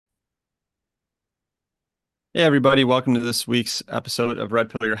Hey everybody, welcome to this week's episode of Red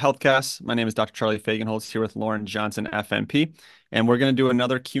Pill Your Healthcast. My name is Dr. Charlie Fagenholz here with Lauren Johnson, FNP, and we're going to do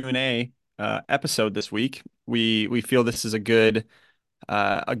another Q&A episode this week. We feel this is a good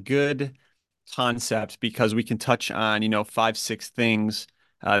concept because we can touch on, five, six things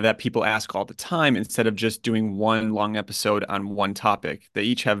that people ask all the time instead of just doing one long episode on one topic. They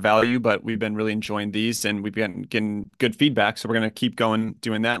each have value, but we've been really enjoying these and we've been getting good feedback, so we're going to keep going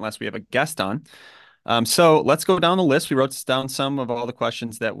doing that unless we have a guest on. So let's go down the list. We wrote down some of all the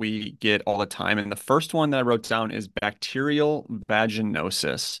questions that we get all the time. And the first one that I wrote down is bacterial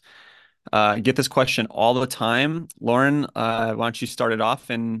vaginosis. I get this question all the time. Lauren, why don't you start it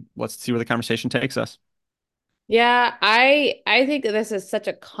off and let's see where the conversation takes us. Yeah, I think that this is such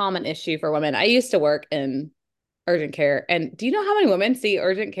a common issue for women. I used to work in urgent care, and do you know how many women see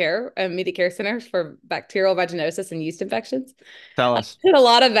urgent care immediate care centers for bacterial vaginosis and yeast infections? Tell I us. did a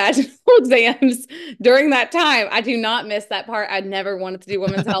lot of vaginal exams during that time. I do not miss that part. I never wanted to do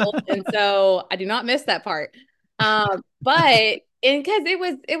women's health, and so I do not miss that part. But and because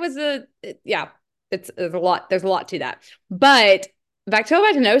it was yeah, there's a lot to that. But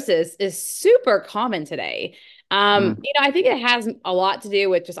bacterial vaginosis is super common today. Mm, I think it has a lot to do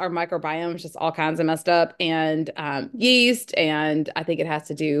with just our microbiome, just all kinds of messed up, and yeast, and I think it has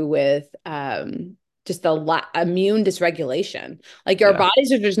to do with just the immune dysregulation. Like our yeah.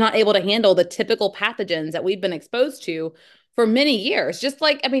 bodies are just not able to handle the typical pathogens that we've been exposed to for many years. Just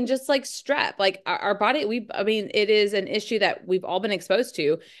like strep, like our body, it is an issue that we've all been exposed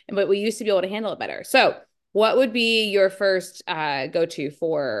to, but we used to be able to handle it better. So, what would be your first go-to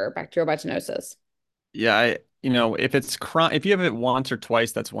for bacterial vaginosis? Yeah, if you have it once or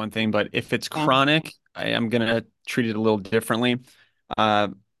twice, that's one thing. But if it's Yeah. chronic, I am gonna treat it a little differently. Uh,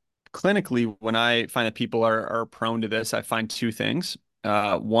 Clinically, when I find that people are prone to this, I find two things.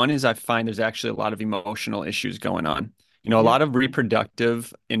 One is I find there's actually a lot of emotional issues going on. A Yeah. lot of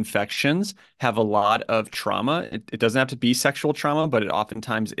reproductive infections have a lot of trauma. It doesn't have to be sexual trauma, but it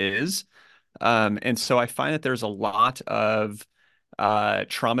oftentimes is. And so I find that there's a lot of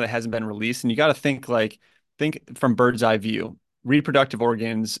trauma that hasn't been released. And you got to think from bird's eye view. Reproductive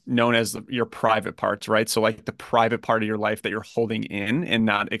organs known as your private parts, right? So like the private part of your life that you're holding in and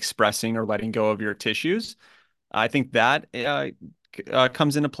not expressing or letting go of your tissues. I think that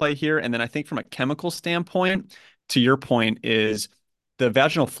comes into play here. And then I think from a chemical standpoint, to your point, is the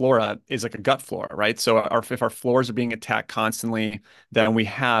vaginal flora is like a gut flora, right? So if our floors are being attacked constantly, then we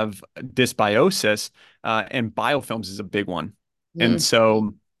have dysbiosis, and biofilms is a big one. And Mm.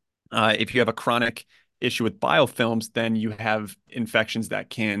 so if you have a chronic issue with biofilms, then you have infections that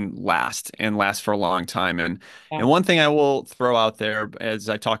can last for a long time. And Yeah. one thing I will throw out there as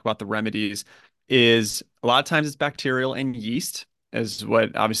I talk about the remedies is a lot of times it's bacterial and yeast, as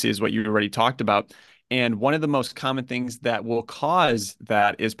what obviously is what you already talked about. And one of the most common things that will cause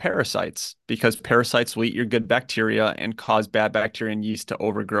that is parasites, because parasites will eat your good bacteria and cause bad bacteria and yeast to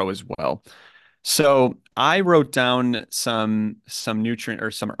overgrow as well. So I wrote down some nutrient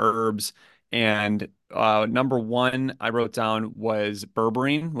or some herbs, and number one I wrote down was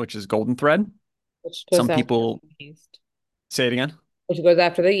berberine, which is golden thread. Which goes Some after people the yeast. say it again. Which goes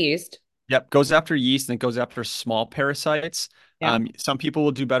after the yeast. Yep, goes after yeast and it goes after small parasites. Yeah. Some people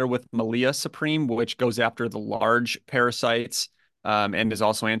will do better with Malia Supreme, which goes after the large parasites, and is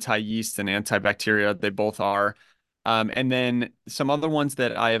also anti-yeast and antibacteria. They both are. And then some other ones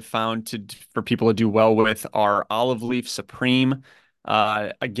that I have found for people to do well with are Olive Leaf Supreme.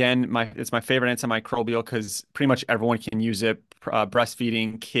 Again, it's my favorite antimicrobial because pretty much everyone can use it.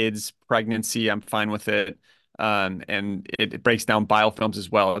 Breastfeeding, kids, pregnancy, I'm fine with it. And it breaks down biofilms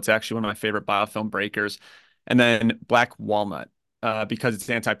as well. It's actually one of my favorite biofilm breakers. And then black walnut, because it's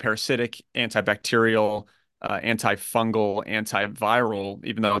anti-parasitic, antibacterial, antifungal, antiviral,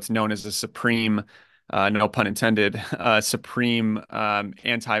 even though it's known as a supreme, no pun intended, supreme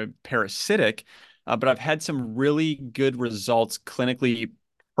anti-parasitic. But I've had some really good results clinically,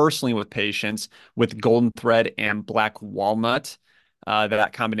 personally with patients with golden thread and black walnut,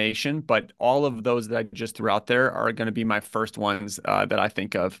 that combination. But all of those that I just threw out there are going to be my first ones that I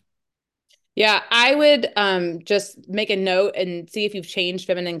think of. Yeah, I would just make a note and see if you've changed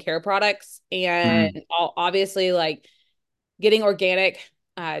feminine care products and Mm, obviously like getting organic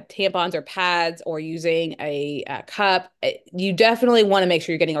tampons or pads or using a cup. You definitely want to make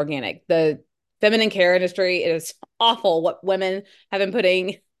sure you're getting organic. The feminine care industry, it is awful what women have been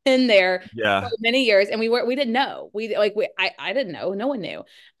putting in there for yeah. many years, and we didn't know. I didn't know. No one knew.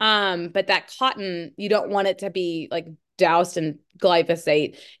 But that cotton, you don't want it to be like doused in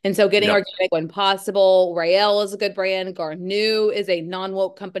glyphosate. And so getting Yep. organic when possible. Rael is a good brand. Garnu is a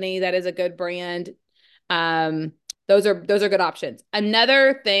non-woke company that is a good brand. Um, those are good options.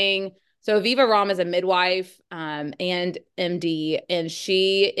 Another thing, so Viva Ram is a midwife and MD, and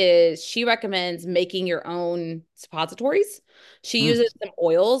she recommends making your own suppositories. She Mm, uses some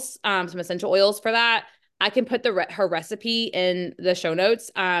oils, some essential oils for that. I can put her recipe in the show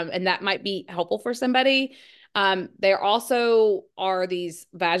notes, and that might be helpful for somebody. There also are these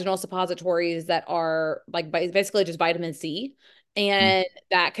vaginal suppositories that are like basically just vitamin C. mm. And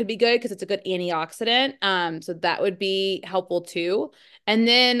that could be good because it's a good antioxidant. So that would be helpful too. And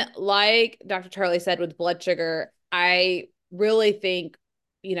then, like Dr. Charlie said with blood sugar, I really think,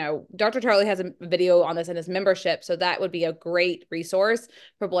 Dr. Charlie has a video on this in his membership. So that would be a great resource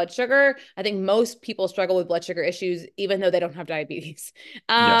for blood sugar. I think most people struggle with blood sugar issues, even though they don't have diabetes.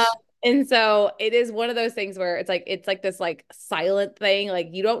 Um, Yes. and so it is one of those things where it's like this like silent thing. Like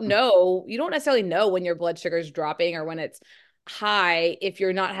you don't necessarily know when your blood sugar is dropping or when it's high if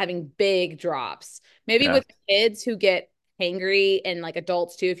you're not having big drops. Maybe Yeah. with kids who get hangry and like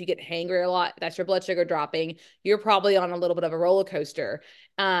adults too, if you get hangry a lot, that's your blood sugar dropping. You're probably on a little bit of a roller coaster.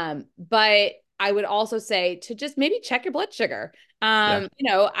 But I would also say to just maybe check your blood sugar. Yeah.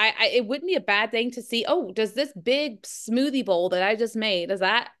 I it wouldn't be a bad thing to see, oh, does this big smoothie bowl that I just made, does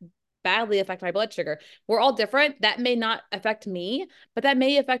that badly affect my blood sugar? We're all different. That may not affect me, but that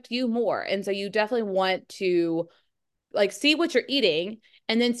may affect you more. And so you definitely want to like see what you're eating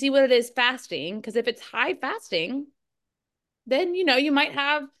and then see what it is fasting. Because if it's high fasting, then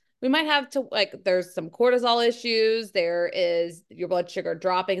we might have to like there's some cortisol issues. There is your blood sugar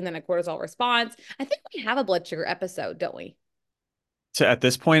dropping and then a cortisol response. I think we have a blood sugar episode, don't we? So at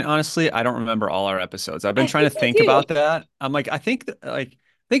this point, honestly, I don't remember all our episodes. I've been I trying to think think we do. about that. I'm like, I think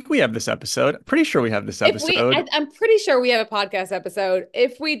we have this episode. Pretty sure we have this episode. I'm pretty sure we have a podcast episode.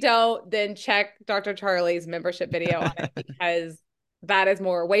 If we don't, then check Dr. Charlie's membership video on it because that is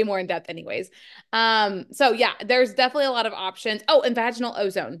way more in depth anyways. So yeah, there's definitely a lot of options. Oh, and vaginal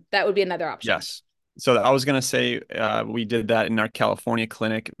ozone. That would be another option. Yes. So I was gonna say we did that in our California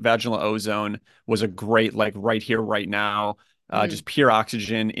clinic. Vaginal ozone was a great, like right here, right now, Mm, just pure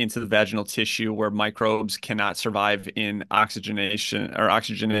oxygen into the vaginal tissue where microbes cannot survive in oxygenation or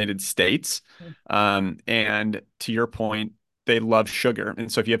oxygenated states. mm, And to your point, they love sugar.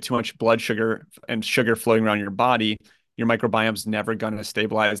 And so if you have too much blood sugar and sugar floating around your body, your microbiome's never gonna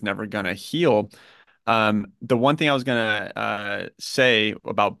stabilize, never gonna heal. The one thing I was gonna say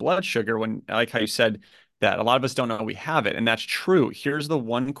about blood sugar, when I like how you said that a lot of us don't know we have it, and that's true. Here's the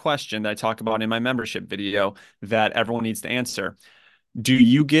one question that I talk about in my membership video that everyone needs to answer. Do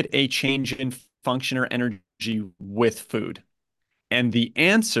you get a change in function or energy with food? And the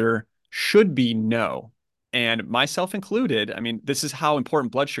answer should be no. And myself included, I mean, this is how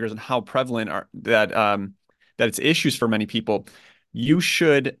important blood sugars and how prevalent are that it's issues for many people.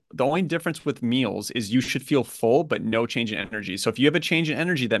 The only difference with meals is you should feel full, but no change in energy. So if you have a change in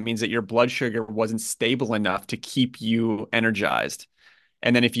energy, that means that your blood sugar wasn't stable enough to keep you energized.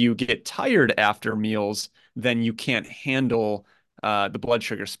 And then if you get tired after meals, then you can't handle the blood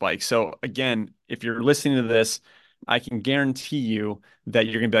sugar spike. So again, if you're listening to this, I can guarantee you that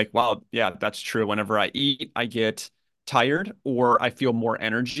you're gonna be like, wow, yeah, that's true. Whenever I eat, I get tired or I feel more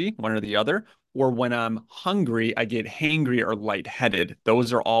energy, one or the other. Or when I'm hungry, I get hangry or lightheaded.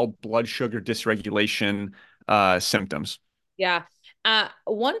 Those are all blood sugar dysregulation symptoms. yeah.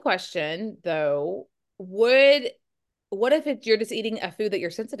 One question though, would what if you're just eating a food that you're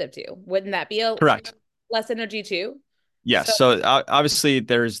sensitive to? Wouldn't that be a Correct. less energy too? Yes. So, So obviously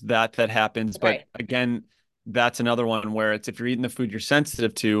there's that happens, but okay. again, that's another one where it's if you're eating the food you're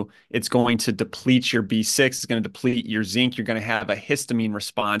sensitive to, it's going to deplete your B6, it's going to deplete your zinc, you're going to have a histamine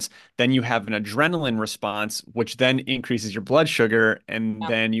response, then you have an adrenaline response, which then increases your blood sugar, and Yeah,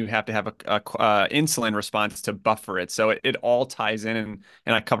 then you have to have a insulin response to buffer it. So it all ties in,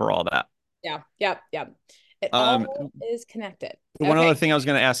 and I cover all that. yeah, yeah, yeah. It Um, all is connected. one Okay. other thing I was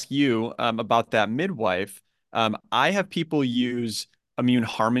going to ask you about that midwife. I have people use Immune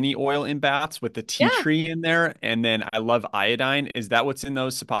Harmony oil in baths with the tea Yeah. tree in there, and then I love iodine. Is that what's in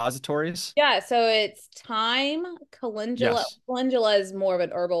those suppositories? Yeah, so it's thyme, calendula. Yes, Calendula is more of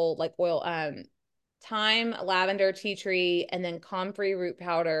an herbal like oil. Thyme, lavender, tea tree, and then comfrey root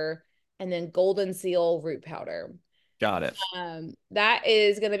powder, and then golden seal root powder. got it. That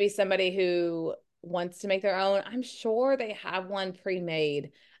is going to be somebody who wants to make their own. I'm sure they have one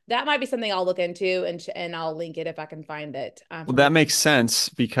pre-made. That might be something I'll look into and I'll link it if I can find it Well, from the. that makes sense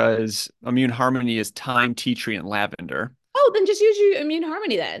because Immune Harmony is thyme, tea tree, and lavender. Oh, then just use your Immune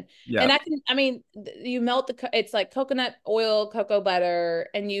Harmony then. Yeah, And I mean, you melt it's like coconut oil, cocoa butter,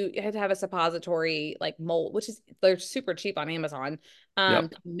 and you have to have a suppository like mold, which is they're super cheap on Amazon, yep.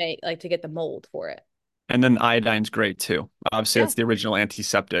 to make like to get the mold for it. And then iodine's great too. Obviously, Yeah, that's the original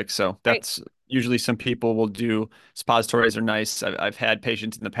antiseptic. So right. that's usually some people will do suppositories are nice. I've had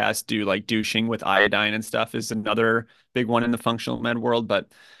patients in the past do like douching with iodine and stuff is another big one in the functional med world.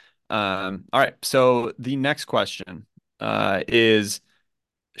 But all right. So the next question is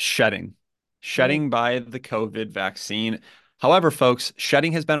shedding. Mm, Shedding by the COVID vaccine. However, folks,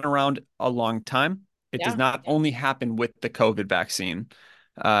 shedding has been around a long time. It does yeah. not only happen with the COVID vaccine.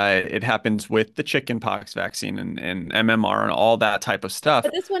 It happens with the chickenpox vaccine and MMR and all that type of stuff.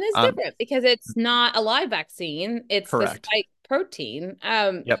 But this one is Um, different because it's not a live vaccine. It's the correct. spike protein.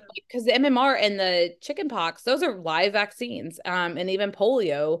 Yep. Because the MMR and the chickenpox, those are live vaccines. And even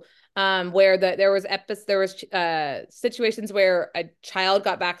polio, where there was situations where a child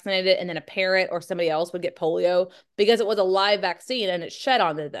got vaccinated and then a parent or somebody else would get polio because it was a live vaccine and it shed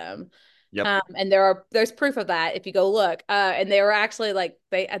onto them. Yep. And there's proof of that if you go look. And they were actually like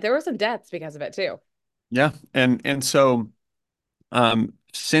there were some deaths because of it too. Yeah. And so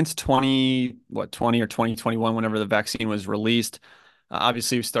since 20 or 2021, whenever the vaccine was released,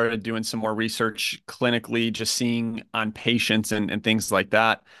 obviously we started doing some more research clinically, just seeing on patients and things like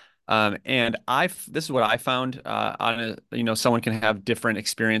that. And this is what I found someone can have different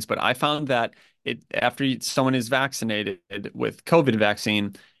experience, but I found that after someone is vaccinated with COVID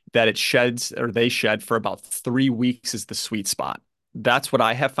vaccine, that it sheds or they shed for about 3 weeks is the sweet spot. That's what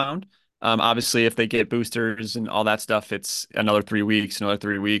I have found. Obviously, if they get boosters and all that stuff, it's another 3 weeks, another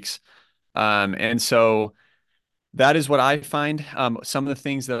 3 weeks. And so that is what I find. Some of the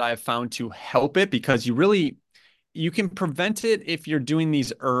things that I've found to help it because you can prevent it if you're doing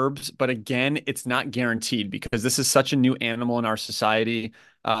these herbs, but again, it's not guaranteed because this is such a new animal in our society.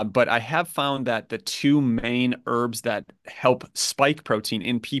 But I have found that the two main herbs that help spike protein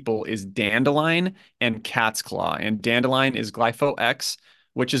in people is dandelion and cat's claw. And dandelion is Glypho-X,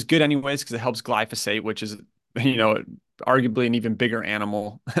 which is good anyways because it helps glyphosate, which is, you know, arguably an even bigger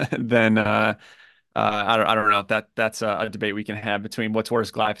animal than I don't know. That's a debate we can have between what's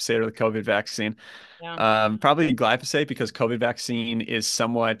worse, glyphosate or the COVID vaccine. Yeah. Probably glyphosate because COVID vaccine is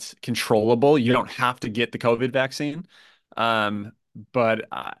somewhat controllable. You don't have to get the COVID vaccine. Um, but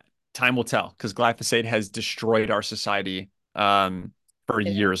time will tell because glyphosate has destroyed our society for It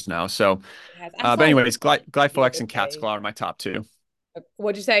has. years now. So, It has. I but saw anyways, the Glypho-X other and Cat's day. Claw are my top two.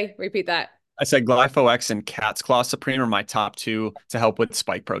 What'd you say? Repeat that. I said Glypho-X and Cat's Claw Supreme are my top two to help with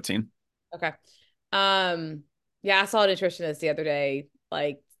spike protein. Okay. Yeah, I saw a nutritionist the other day.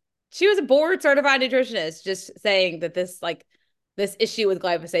 Like, she was a board certified nutritionist, just saying that this issue with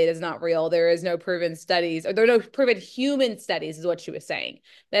glyphosate is not real. There is no proven studies, or there are no proven human studies, is what she was saying.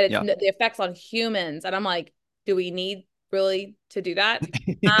 That Yeah. the effects on humans. And I'm like, do we need really to do that?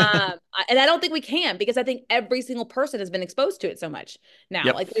 And I don't think we can because I think every single person has been exposed to it so much now.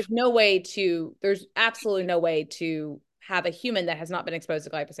 Yep. Like, there's absolutely no way to have a human that has not been exposed to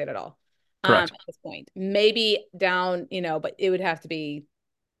glyphosate at all. Correct. At this point, maybe down, but it would have to be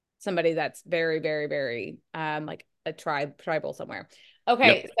somebody that's very, very, very, like a tribal somewhere. Yep.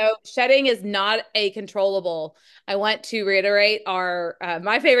 Okay, so shedding is not a controllable. I want to reiterate our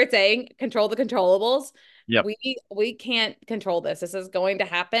my favorite saying: control the controllables. Yep. We can't control this. This is going to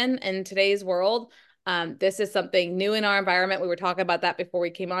happen in today's world. This is something new in our environment. We were talking about that before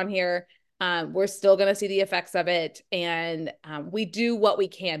we came on here. We're still going to see the effects of it, and we do what we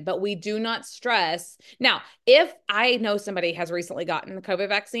can, but we do not stress. Now, if I know somebody has recently gotten the COVID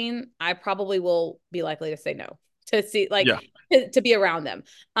vaccine, I probably will be likely to say no to see, like, Yeah. to be around them.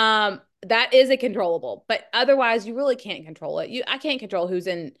 That is a controllable, but otherwise, you really can't control it. I can't control who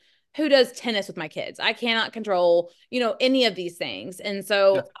does tennis with my kids. I cannot control, any of these things, and Yeah.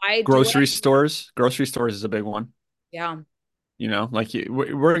 so I do what I. Grocery stores is a big one. Yeah. Like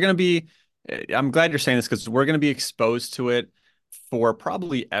we're going to be, I'm glad you're saying this because we're going to be exposed to it for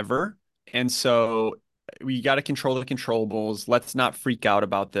probably ever. And so we got to control the controllables. Let's not freak out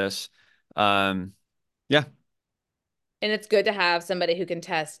about this. Um, yeah, And it's good to have somebody who can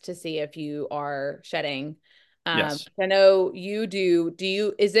test to see if you are shedding. yes. I know you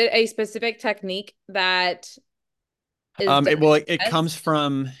do. Is it a specific technique that is done It best? comes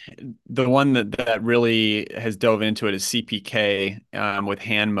from the one that really has dove into it is CPK with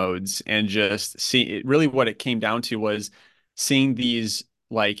hand modes and just see really what it came down to was seeing these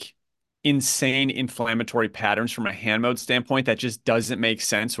like insane inflammatory patterns from a hand mode standpoint that just doesn't make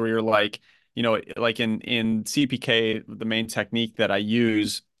sense where you're like, like in CPK, the main technique that I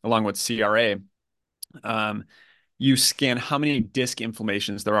use along with CRA, um, you scan how many disc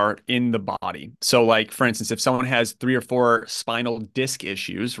inflammations there are in the body. So, like, for instance, if someone has 3 or 4 spinal disc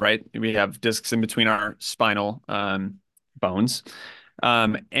issues, right? We have discs in between our spinal bones.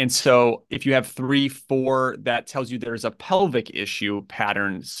 And so if you have three, four, that tells you there's a pelvic issue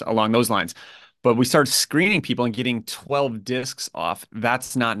patterns along those lines. But we start screening people and getting 12 discs off.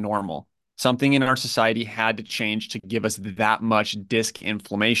 That's not normal. Something in our society had to change to give us that much disc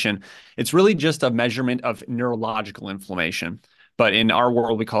inflammation. It's really just a measurement of neurological inflammation. But in our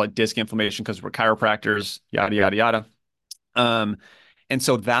world, we call it disc inflammation because we're chiropractors, yada, yada, yada. Um, and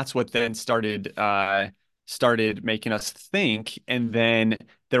so that's what then started making us think. And then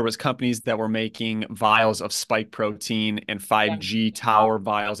there was companies that were making vials of spike protein and Yeah. 5G tower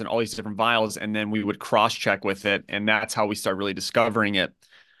vials and all these different vials, and then we would cross check with it, and that's how we started really discovering it.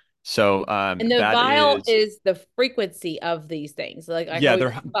 So And the that vial is is the frequency of these things. Like how yeah, we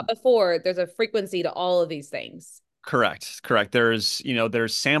they're talked about before, there's a frequency to all of these things. correct, correct. There's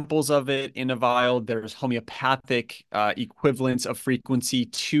samples of it in a vial. There's homeopathic equivalents of frequency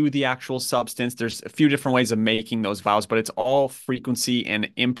to the actual substance. There's a few different ways of making those vials, but it's all frequency and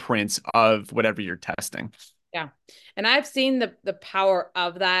imprints of whatever you're testing. Yeah. And I've seen the power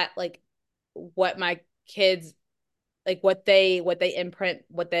of that, like what my kids like what they imprint,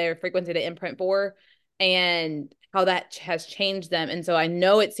 what their frequency to imprint for, and how that has changed them. And so I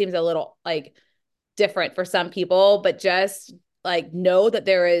know it seems a little like different for some people, but just like know that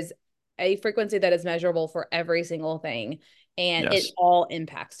there is a frequency that is measurable for every single thing, and it Yes. all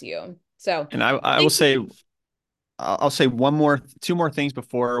impacts you. So And I will thank you. say I'll say two more things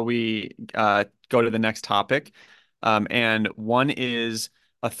before we go to the next topic. And one is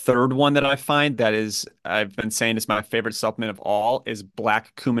a third one that I find that is, I've been saying is my favorite supplement of all is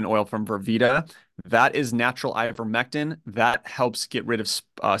black cumin oil from Vervita. That is natural ivermectin. That helps get rid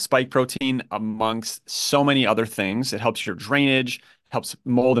of spike protein amongst so many other things. It helps your drainage, helps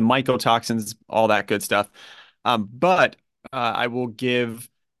mold and mycotoxins, all that good stuff. But I will give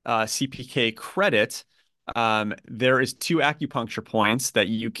CPK credit. There is two acupuncture points that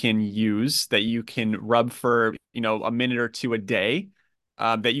you can use that you can rub for, a minute or two a day,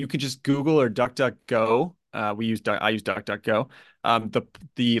 that you can just Google or DuckDuckGo. I use DuckDuckGo,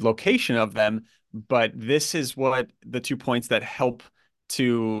 the location of them, but this is what the 2 points that help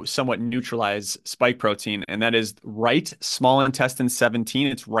to somewhat neutralize spike protein, and that is right small intestine 17.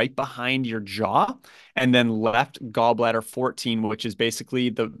 It's right behind your jaw, and then left gallbladder 14, which is basically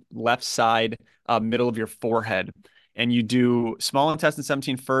the left side middle of your forehead. And you do small intestine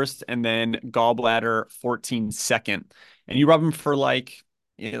 17 first and then gallbladder 14 second. And you rub them for like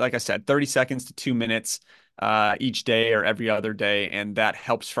I said, 30 seconds to 2 minutes each day or every other day. And that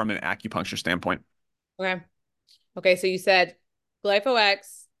helps from an acupuncture standpoint. Okay. Okay, so you said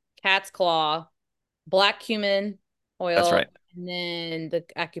Glypho-X, cat's claw, black cumin That's right. oil, and then the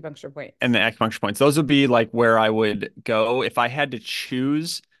acupuncture And points. the acupuncture points. Those would be like where I would go if I had to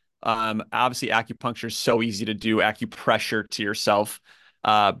choose. Obviously, acupuncture is so easy to do, acupressure to yourself.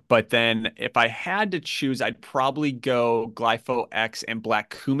 But then if I had to choose, I'd probably go Glypho X and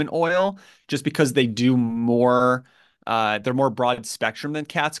black cumin oil just because they do more. They're more broad spectrum than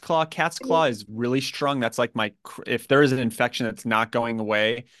cat's claw. Cat's claw is really strong. That's like if there is an infection that's not going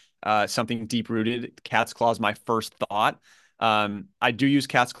away, something deep rooted, cat's claw is my first thought. I do use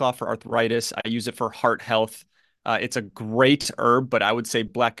cat's claw for arthritis. I use it for heart health. It's a great herb, but I would say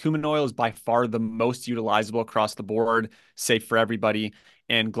black cumin oil is by far the most utilizable across the board, safe for everybody.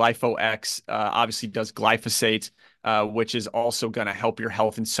 And Glypho X obviously does glyphosate, which is also going to help your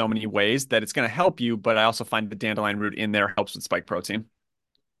health in so many ways that it's going to help you. But I also find the dandelion root in there helps with spike protein.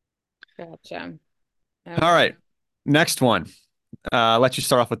 Gotcha. All Okay. right, next one. I'll let you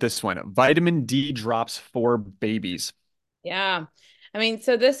start off with this one. Vitamin D drops for babies. Yeah. I mean,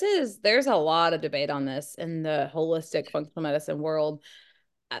 so there's a lot of debate on this in the holistic functional medicine world.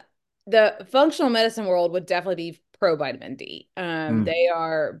 Uh, The functional medicine world would definitely be pro vitamin D. Mm, They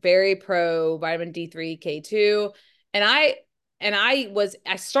are very pro vitamin D3, K2, and I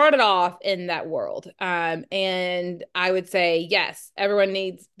started off in that world. And I would say yes, everyone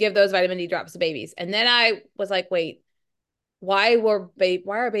needs give those vitamin D drops to babies. And then I was like, wait, why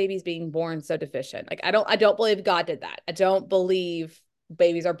are babies being born so deficient? Like I don't believe God did that. I don't believe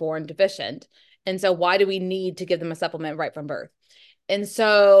babies are born deficient. And so why do we need to give them a supplement right from birth? And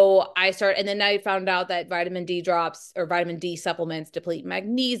so and then I found out that vitamin D drops or vitamin D supplements deplete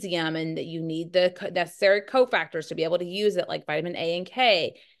magnesium and that you need the necessary cofactors to be able to use it, like vitamin A and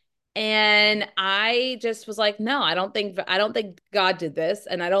K. And I just was like, no, I don't think God did this.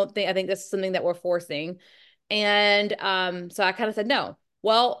 And I think this is something that we're forcing. And so I kind of said no.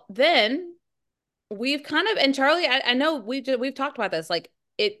 Well, then we've kind of, and Charlie, I know we've talked about this. Like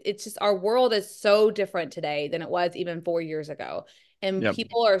it's just our world is so different today than it was even 4 years ago. And yep.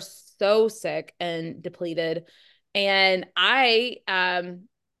 people are so sick and depleted. And I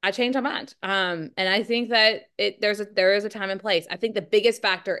changed my mind. And I think that there is a time and place. I think the biggest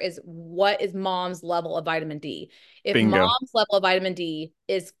factor is what is mom's level of vitamin D. If Bingo. mom's level of vitamin D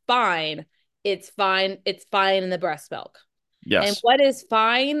is fine, it's fine. It's fine in the breast milk. And Yes. what is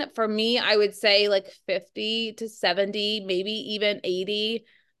fine for me, I would say like 50 to 70, maybe even 80.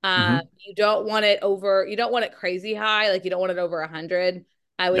 Hmm. You don't want it crazy high, like you don't want it over 100,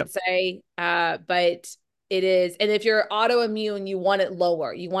 I would Yep. say. But it is, and if you're autoimmune, you want it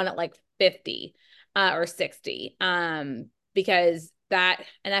lower. You want it like 50 or 60. Because that,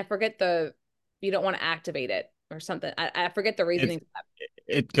 and I forget you don't want to activate it or something. I forget the It reasoning for that.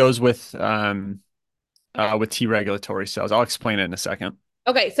 it goes with T regulatory cells. I'll explain it in a second.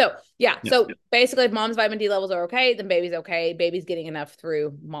 Okay, so yeah, Yeah. so basically, if mom's vitamin D levels are okay, then baby's okay. Baby's getting enough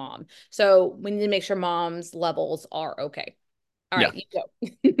through mom. So we need to make sure mom's levels are okay. All Yeah. right, you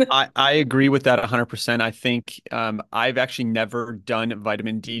go. I agree with that 100%. I think I've actually never done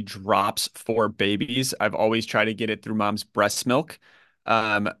vitamin D drops for babies. I've always tried to get it through mom's breast milk.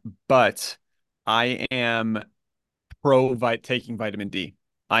 Um, but I am pro taking vitamin D.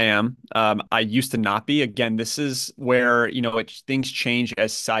 I am. I used to not be. Again, this is where, things change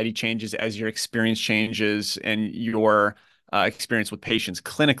as society changes, as your experience changes, and your experience with patients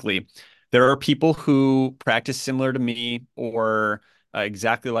clinically. There are people who practice similar to me or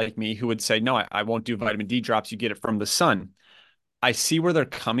exactly like me who would say, no, I won't do vitamin D drops. You get it from the sun. I see where they're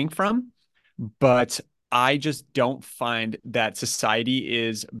coming from, but I just don't find that society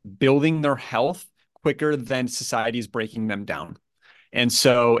is building their health quicker than society is breaking them down. And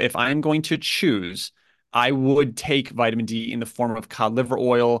so if I'm going to choose, I would take vitamin D in the form of cod liver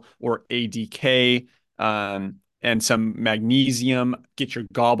oil or ADK, and some magnesium, get your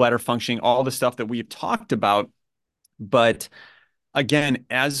gallbladder functioning, all the stuff that we've talked about. But again,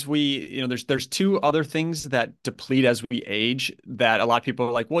 as there's two other things that deplete as we age that a lot of people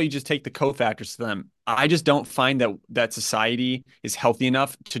are like, well, you just take the cofactors to them. I just don't find that society is healthy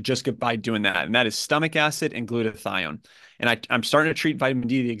enough to just get by doing that. And that is stomach acid and glutathione. And I'm starting to treat vitamin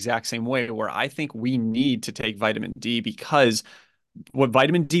D the exact same way, where I think we need to take vitamin D because what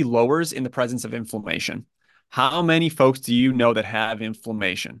vitamin D lowers in the presence of inflammation. How many folks do you know that have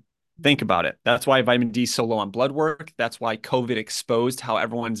inflammation? Think about it. That's why vitamin D is so low on blood work. That's why COVID exposed how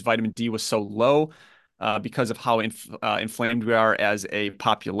everyone's vitamin D was so low, because of how inflamed we are as a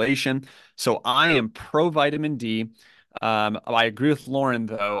population. So I am pro vitamin D. I agree with Lauren,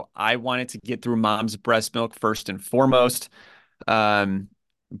 though. I wanted to get through mom's breast milk first and foremost. Um,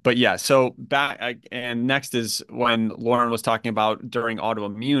 but yeah, so and next is when Lauren was talking about during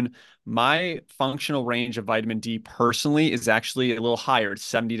autoimmune, my functional range of vitamin D personally is actually a little higher, it's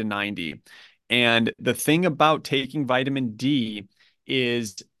 70 to 90. And the thing about taking vitamin D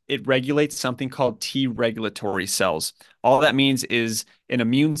is it regulates something called T regulatory cells. All that means is an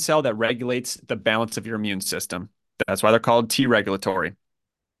immune cell that regulates the balance of your immune system. That's why they're called T regulatory.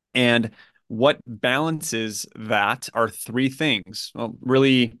 And what balances that are three things. Well,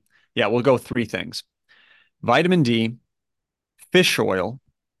 really, yeah, we'll go three things: vitamin D, fish oil,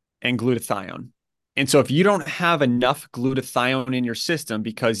 and glutathione. And so, if you don't have enough glutathione in your system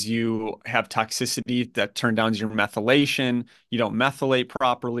because you have toxicity that turn down your methylation, you don't methylate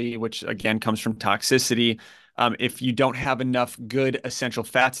properly, which again comes from toxicity. If you don't have enough good essential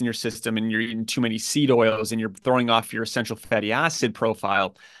fats in your system and you're eating too many seed oils and you're throwing off your essential fatty acid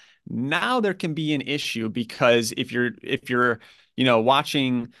profile, now there can be an issue because if you're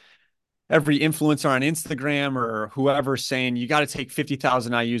watching every influencer on Instagram or whoever saying you got to take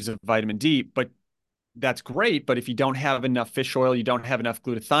 50,000 IUs of vitamin D, but that's great. But if you don't have enough fish oil, you don't have enough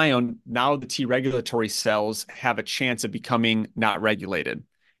glutathione, now the T regulatory cells have a chance of becoming not regulated.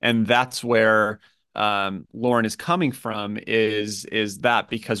 And that's where Lauren is coming from is that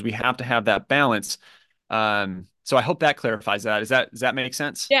because we have to have that balance. So I hope that clarifies that. Does that make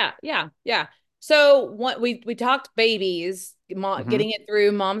sense? Yeah, yeah, yeah. So what we talked babies, mom, Hmm. getting it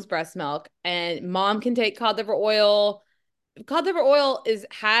through mom's breast milk, and mom can take cod liver oil. Cod liver oil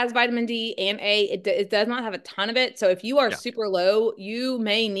has vitamin D and A. It does not have a ton of it. So if you are Yeah, super low, you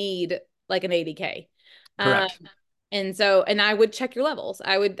may need like an ADK. Um, correct. and I would check your levels.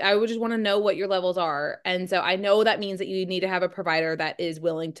 I would just want to know what your levels are. And so I know that means that you need to have a provider that is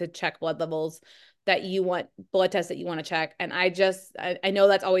willing to check blood levels that you want, blood tests that you want to check. And I know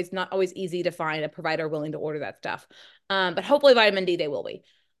that's always not always easy to find a provider willing to order that stuff. But hopefully vitamin D they will be.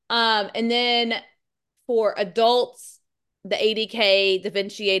 And then for adults, the ADK, Da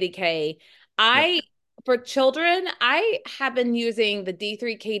Vinci ADK, Yep. I for children, I have been using the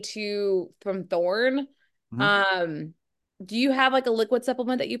D3K2 from Thorne. Mhm. Um, do you have like a liquid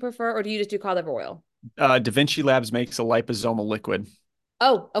supplement that you prefer, or do you just do cod liver oil? Da Vinci Labs makes a liposomal liquid.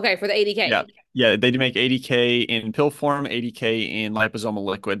 Oh, okay, for the Yeah. 80K Yeah, they do make 80K in pill form, 80K in liposomal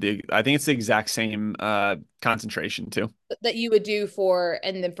liquid. I think it's the exact same concentration too. that you would do for,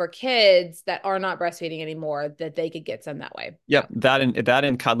 and then for kids that are not breastfeeding anymore, that they could get some that way. Yeah. Yep, that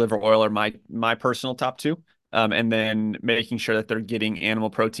and cod liver oil are my personal top two. And then making sure that they're getting animal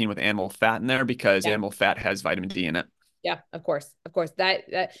protein with animal fat in there because Yeah. animal fat has vitamin D in it. Yeah, of course. Of course. That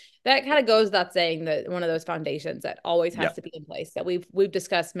kind of goes without saying, that one of those foundations that always has Yep, to be in place, that we've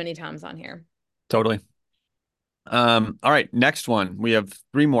discussed many times on here. totally. All right, next one. We have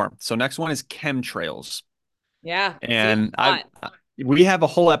three more. So next one is chemtrails. Yeah. So we have And a I lot. we have a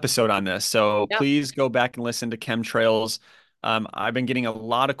whole episode on this. So Yep. please go back and listen to chemtrails. I've been getting a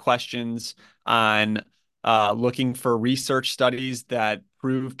lot of questions on looking for research studies that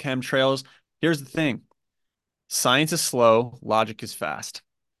prove chemtrails. Here's the thing. Science is slow, logic is fast.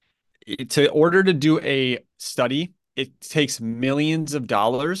 To order to do a study, it takes millions of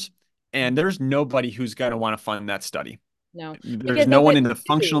dollars, and there's nobody who's going to want to fund that study. No, There's because no they'll one get in the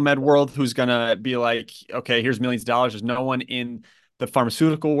functional sued. med world who's going to be like, okay, here's millions of dollars. There's no one in the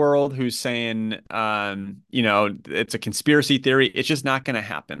pharmaceutical world who's saying, it's a conspiracy theory. It's just not going to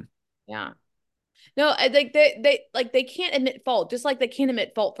happen. Yeah. No, I think they can't admit fault, just like they can't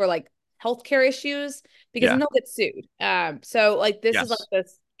admit fault for like healthcare issues, because then Yeah. they'll get sued. So like this is like Yes.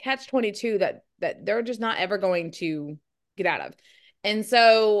 this catch 22 that they're just not ever going to get out of. And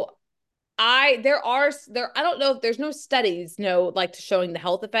so I don't know if there's no studies, no, like showing the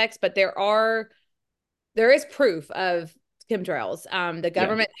health effects, but there is proof of chemtrails. The Yeah.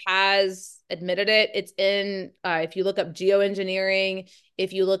 government has admitted it. It's in, if you look up geoengineering,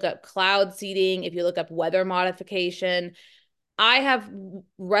 if you look up cloud seeding, if you look up weather modification, I have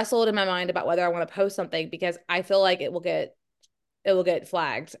wrestled in my mind about whether I want to post something because I feel like it will get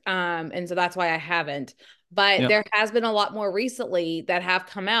flagged. And so that's why I haven't. But Yeah. there has been a lot more recently that have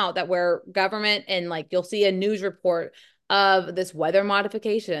come out that where government, and like you'll see a news report of this weather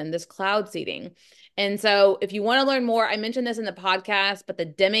modification, this cloud seeding. And so if you want to learn more, I mentioned this in the podcast, but the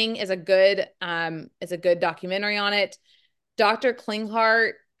Dimming is a good documentary on it. Dr.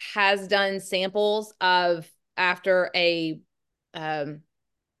 Klinghardt has done samples of after um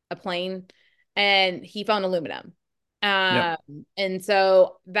a plane, and he found aluminum. Yep. And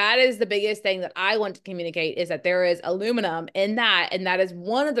so that is the biggest thing that I want to communicate, is that there is aluminum in that. And that is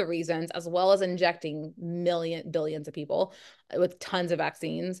one of the reasons, as well as injecting billions of people with tons of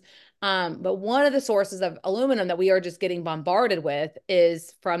vaccines. But one of the sources of aluminum that we are just getting bombarded with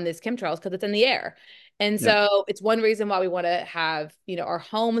is from these chemtrails, because it's in the air. And Yep. so it's one reason why we want to have, our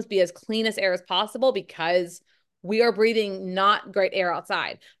homes be as clean as air as possible, because we are breathing not great air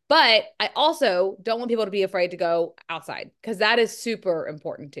outside. But I also don't want people to be afraid to go outside, because that is super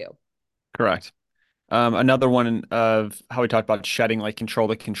important too. Correct. Another one of how we talked about shedding, like control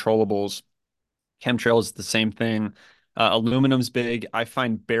the controllables. Chemtrails is the same thing. Aluminum's big. I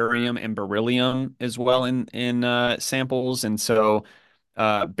find barium and beryllium as well in samples, and so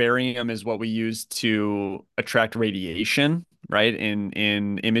barium is what we use to attract radiation, right?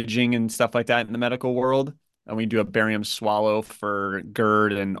 In imaging and stuff like that in the medical world. And we do a barium swallow for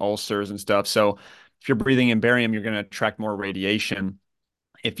GERD and ulcers and stuff. So if you're breathing in barium, you're going to attract more radiation.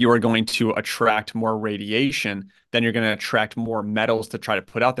 If you are going to attract more radiation, then you're going to attract more metals to try to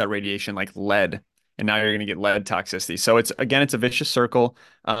put out that radiation, like lead. And now you're going to get lead toxicity. So it's a vicious circle.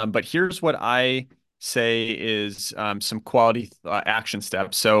 But here's what I say is some quality action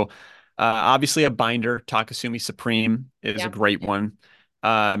steps. So obviously a binder, Takasumi Supreme is a Yeah. great one.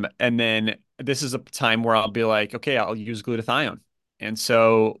 And then this is a time where I'll be like, okay, I'll use glutathione. And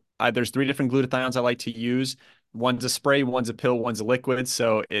so there's three different glutathiones I like to use. One's a spray, one's a pill, one's a liquid,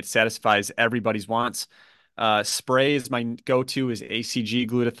 so it satisfies everybody's wants. Spray is my go-to is ACG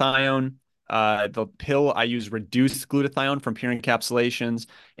glutathione. The pill I use reduced glutathione from Pure Encapsulations,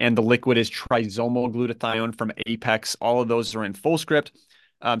 and the liquid is trisomal glutathione from Apex. All of those are in Fullscript.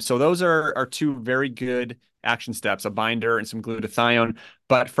 So those are two very good action steps, a binder and some glutathione.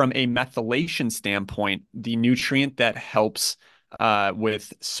 But from a methylation standpoint, the nutrient that helps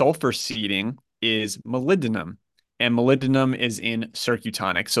with sulfur seeding is molybdenum, and molybdenum is in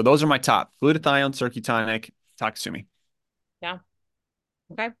Circutonic. So those are my top: glutathione, Circutonic, Takasumi. Yeah.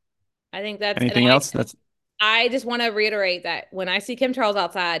 Okay. I think that's, and Anything else? That's I just want to reiterate that when I see chemtrails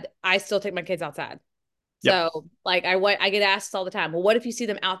outside, I still take my kids outside. Yep. So like I get asked all the time, well, what if you see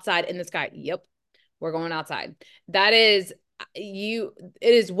them outside in the sky? Yep, we're going outside. That is it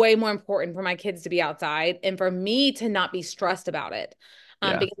is way more important for my kids to be outside and for me to not be stressed about it.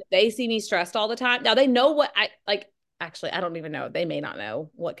 Yeah. Because if they see me stressed all the time, now they know what I like. Actually, I don't even know. They may not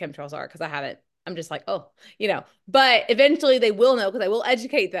know what chemtrails are because I haven't I'm just like, oh, but eventually they will know because I will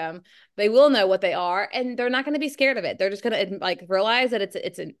educate them. They will know what they are, and they're not going to be scared of it. They're just going to like realize that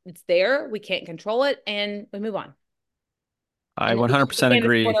it's there. We can't control it, and we move on. I And we do what we 100% can to support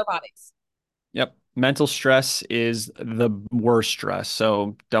agree. our bodies. Yep. Mental stress is the worst stress.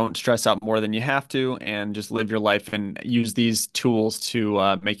 So don't stress out more than you have to and just live your life and use these tools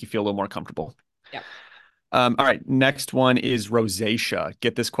to make you feel a little more comfortable. Yep. All right. Next one is rosacea.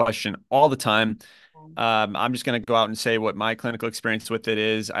 Get this question all the time. I'm just going to go out and say what my clinical experience with it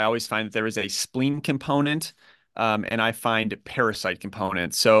is. I always find that there is a spleen component, and I find parasite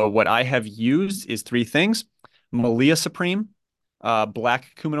component. So what I have used is three things: Malia Supreme,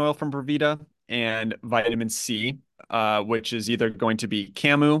 black cumin oil from Brevita, and vitamin C, which is either going to be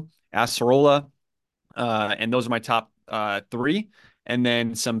Camu, Acerola, and those are my top three. And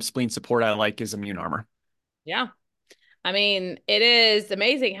then some spleen support I like is Immune Armor. Yeah. I mean, it is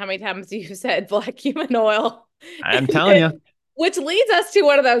amazing how many times you said black cumin oil. I'm telling you. Which leads us to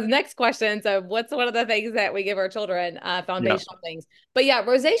one of those next questions of what's one of the things that we give our children, Yeah. foundational things. But yeah,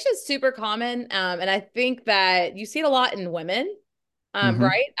 rosacea is super common. And I think that you see it a lot in women, Hmm.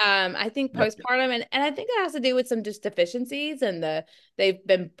 right? I think Yep. postpartum, and I think it has to do with some just deficiencies and they've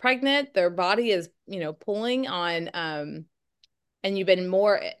been pregnant, their body is, pulling on, and you've been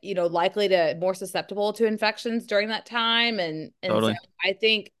more, likely to more susceptible to infections during that time. And so Totally. I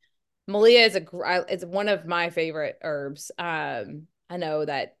think Malia is one of my favorite herbs. I know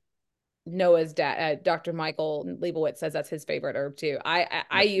that Noah's dad, Dr. Michael Leibowitz, says that's his favorite herb too. I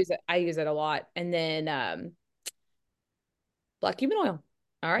Yep. use it. I use it a lot. And then black cumin oil.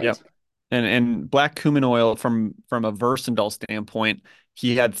 All right. Yep. And black cumin oil from a Versandol standpoint,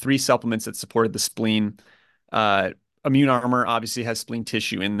 he had three supplements that supported the spleen. Uh, Immune Armor obviously has spleen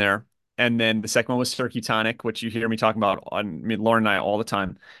tissue in there. And then the second one was Circutonic, which you hear me talking about on, I mean, Lauren and I all the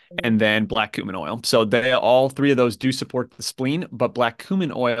time. Mhm. And then black cumin oil. So they all three of those do support the spleen, but black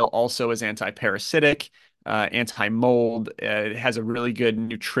cumin oil also is anti-parasitic, anti-mold. It has a really good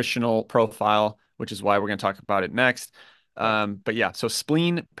nutritional profile, which is why we're going to talk about it next. Yeah. But yeah, so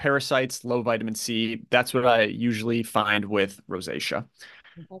spleen, parasites, low vitamin C, that's what I usually find with rosacea.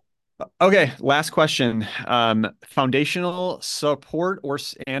 Okay. Okay, last question. Foundational support or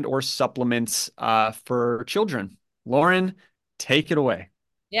supplements for children. Lauren, take it away.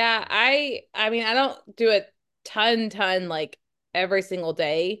 Yeah, I mean, I don't do a ton like every single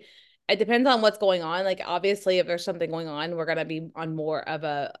day. It depends on what's going on. Like obviously if there's something going on, we're gonna be on more of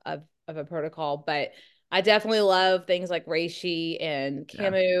a protocol. But I definitely love things like reishi and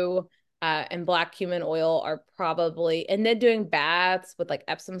Yeah. camu, and black cumin oil are probably, and then doing baths with like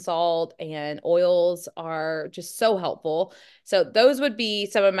Epsom salt and oils are just so helpful. So those would be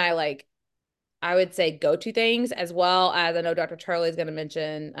some of my like, I would say go-to things, as well as I know Dr. Charlie is going to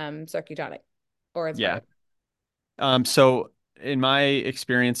mention Circutonic or Yeah. Inspire. So in my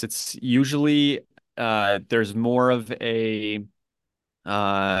experience, it's usually there's more of a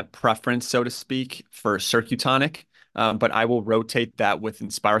preference, so to speak, for Circutonic, but I will rotate that with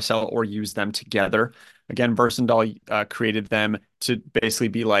InspireCell or use them together. Again, Versandol created them to basically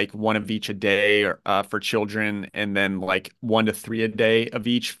be like one of each a day for children, and then like 1 to 3 a day of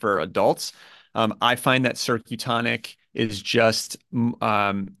each for adults. I find that Circutonic is just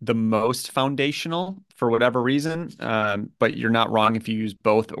the most foundational for whatever reason, but you're not wrong if you use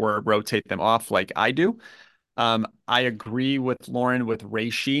both or rotate them off like I do. I agree with Lauren with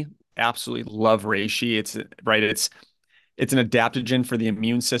reishi. Absolutely love reishi. It's right. It's an adaptogen for the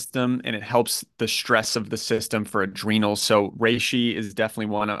immune system and it helps the stress of the system for adrenals. So reishi is definitely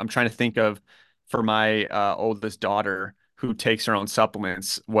one. I'm trying to think of for my oldest daughter who takes her own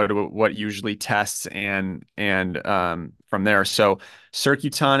supplements, what usually tests and from there. So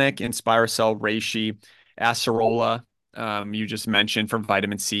Circutonic, InspireCell, reishi, acerola, you just mentioned for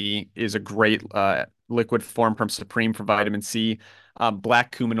vitamin C is a great liquid form from Supreme for vitamin C.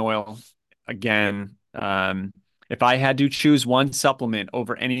 Black cumin oil, again. If I had to choose one supplement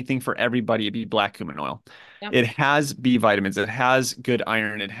over anything for everybody, it'd be black cumin oil. Yeah. It has B vitamins, it has good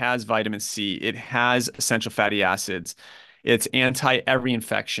iron, it has vitamin C, it has essential fatty acids. It's anti every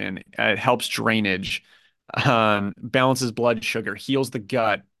infection. It helps drainage, balances blood sugar, heals the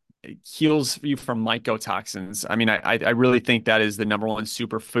gut, it heals you from mycotoxins. I mean, I really think that is the number one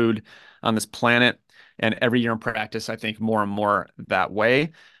superfood on this planet. And every year in practice, I think more and more that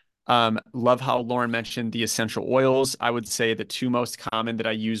way. Love how Lauren mentioned the essential oils. I would say the two most common that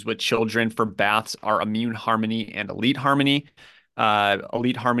I use with children for baths are Immune Harmony and Elite Harmony.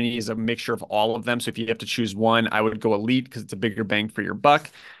 Elite Harmony is a mixture of all of them. So if you have to choose one, I would go Elite because it's a bigger bang for your buck.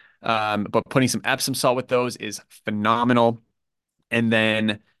 But putting some Epsom salt with those is phenomenal. And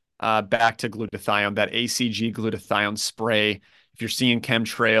then back to glutathione, that ACG glutathione spray. If you're seeing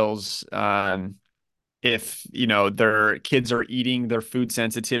chemtrails, if their kids are eating their food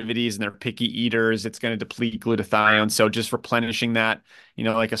sensitivities and they're picky eaters, it's going to deplete glutathione. So just replenishing that,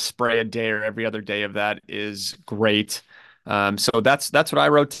 like a spray a day or every other day of that is great. So that's what I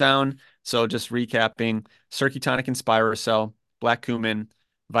wrote down. So just recapping: Circutonic and Spiracell, black cumin,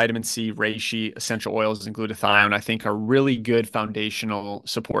 vitamin C, reishi, essential oils, and glutathione, I think are really good foundational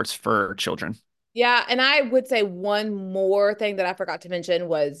supports for children. Yeah, and I would say one more thing that I forgot to mention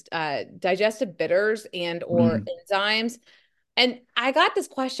was digestive bitters and or Mm, enzymes. And I got this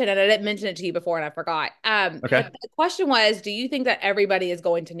question, and I didn't mention it to you before, and I forgot. okay. The question was, do you think that everybody is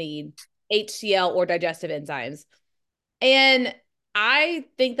going to need HCl or digestive enzymes? And I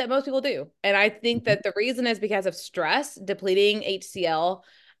think that most people do. And I think Mhm. that the reason is because of stress, depleting HCl.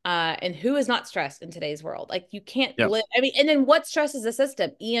 And who is not stressed in today's world? Like you can't Yep. live. I mean, and then what stresses the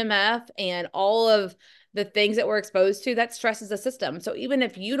system? EMF and all of the things that we're exposed to, that stresses the system. So even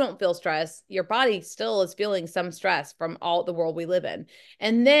if you don't feel stress, your body still is feeling some stress from all the world we live in.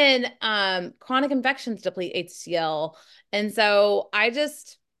 And then chronic infections deplete HCl. And so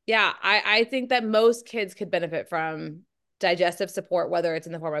yeah, I think that most kids could benefit from digestive support, whether it's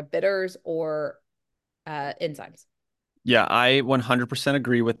in the form of bitters or enzymes. Yeah, I 100%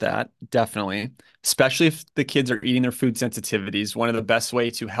 agree with that. Definitely. Especially if the kids are eating their food sensitivities. One of the best way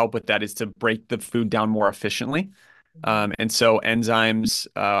to help with that is to break the food down more efficiently. And so enzymes,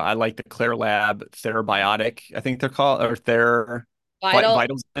 I like the Clear Lab Therabiotic, I think they're called, or Vital,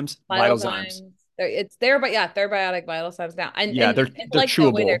 vital Vitalzymes. signs. It's there, but yeah, therabiotic vital signs now. Yeah, And I they're like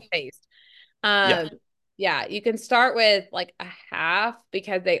the way chewable. they're taste. Yeah, Yeah, you can start with like a half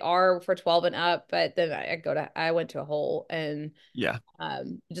because they are for 12 and up, but then I went to a whole and yeah.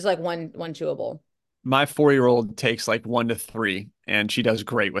 just like one chewable. My 4-year-old takes like 1 to 3, and she does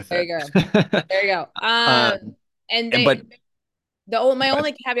great with There it. you go. There you go. Um, And and but my but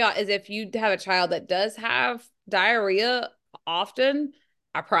only caveat is if you have a child that does have diarrhea often,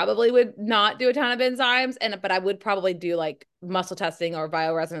 I probably would not do a ton of enzymes, but I would probably do like muscle testing or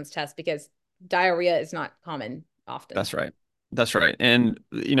bioresonance tests because diarrhea is not common often. That's right. That's right. And,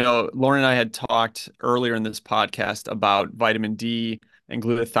 Lauren and I had talked earlier in this podcast about vitamin D and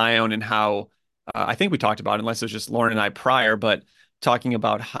glutathione and how I think we talked about it, unless it was just Lauren and I prior, but talking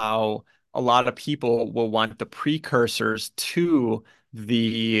about how a lot of people will want the precursors to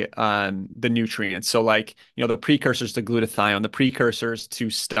the nutrients. So like, the precursors to glutathione, the precursors to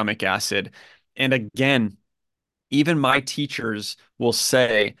stomach acid. And again, even my teachers will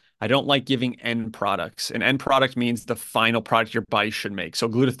say, I don't like giving end products. An end product means the final product your body should make. So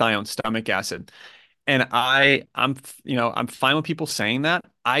glutathione, stomach acid. And I'm fine with people saying that.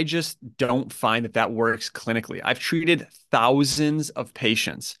 I just don't find that that works clinically. I've treated thousands of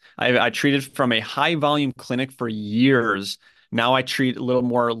patients. I treated from a high volume clinic for years. Now I treat a little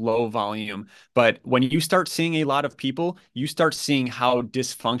more low volume. But when you start seeing a lot of people, you start seeing how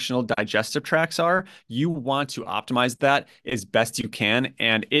dysfunctional digestive tracts are. You want to optimize that as best you can.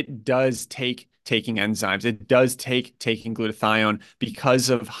 And it does take taking enzymes. It does take taking glutathione because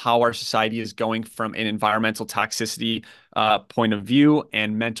of how our society is going from an environmental toxicity point of view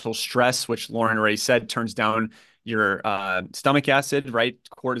and mental stress, which Lauren already said turns down your stomach acid, right?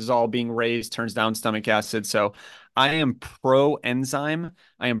 Cortisol being raised turns down stomach acid. So I am pro enzyme.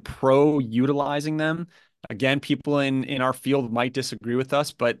 I am pro utilizing them. Again, people in our field might disagree with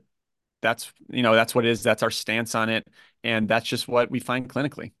us, but that's what it is. That's our stance on it, and that's just what we find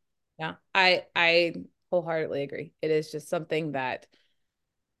clinically. Yeah, I wholeheartedly agree. It is just something that's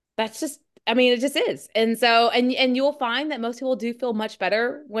just I mean, it just is. And so and you'll find that most people do feel much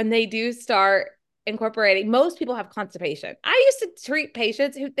better when they do start incorporating. Most people have constipation. I used to treat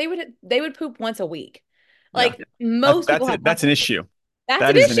patients who they would poop once a week. Yeah, Like most people that's have it. That's an constipation. issue. That's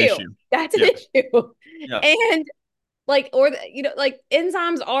an That is an issue. issue. That's an Yeah, issue. yeah, And like like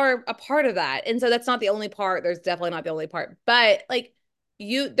enzymes are a part of that, and so that's not the only part. There's definitely not the only part, but like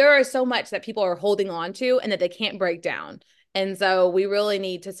there is so much that people are holding on to and that they can't break down, and so we really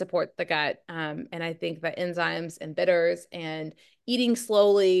need to support the gut. And I think that enzymes and bitters and eating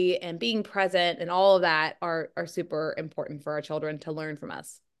slowly and being present and all of that are super important for our children to learn from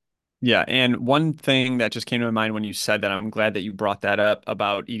us. yeah. And one thing that just came to my mind when you said that, I'm glad that you brought that up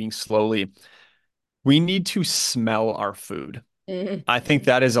about eating slowly. We need to smell our food. Mhm. I think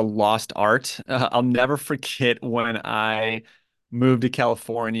that is a lost art. I'll never forget when I moved to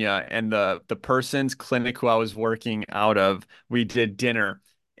California and the person's clinic who I was working out of, we did dinner,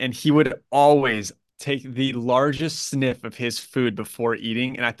 and he would always take the largest sniff of his food before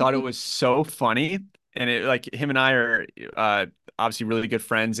eating, and I thought it was so funny. And it like him and I are obviously really good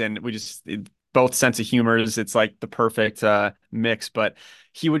friends, and we just both sense of humors. It's like the perfect mix. But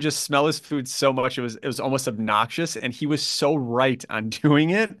he would just smell his food so much it was almost obnoxious, and he was so right on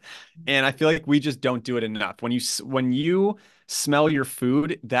doing it. And I feel like we just don't do it enough. When you smell your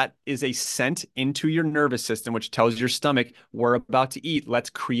food, that is a scent into your nervous system, which tells your stomach we're about to eat. Let's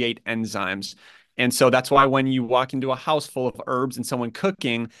create enzymes. And so that's why when you walk into a house full of herbs and someone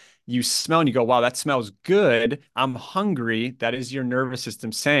cooking, you smell and you go, wow, that smells good. I'm hungry. That is your nervous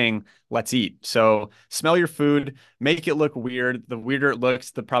system saying, let's eat. So smell your food, make it look weird. The weirder it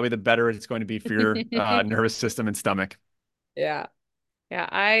looks, the probably the better it's going to be for your nervous system and stomach. Yeah. Yeah,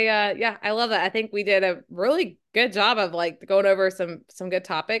 I love that. I think we did a really good job of like going over some good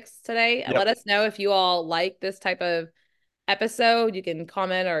topics today. Yep, Let us know if you all like this type of episode. You can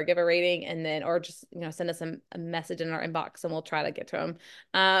comment or give a rating, and then or just send us a message in our inbox and we'll try to get to them.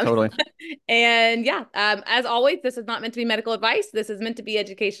 totally. And yeah, as always, this is not meant to be medical advice. This is meant to be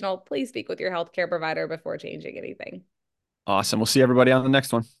educational. Please speak with your healthcare provider before changing anything. Awesome. We'll see everybody on the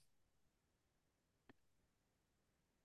next one.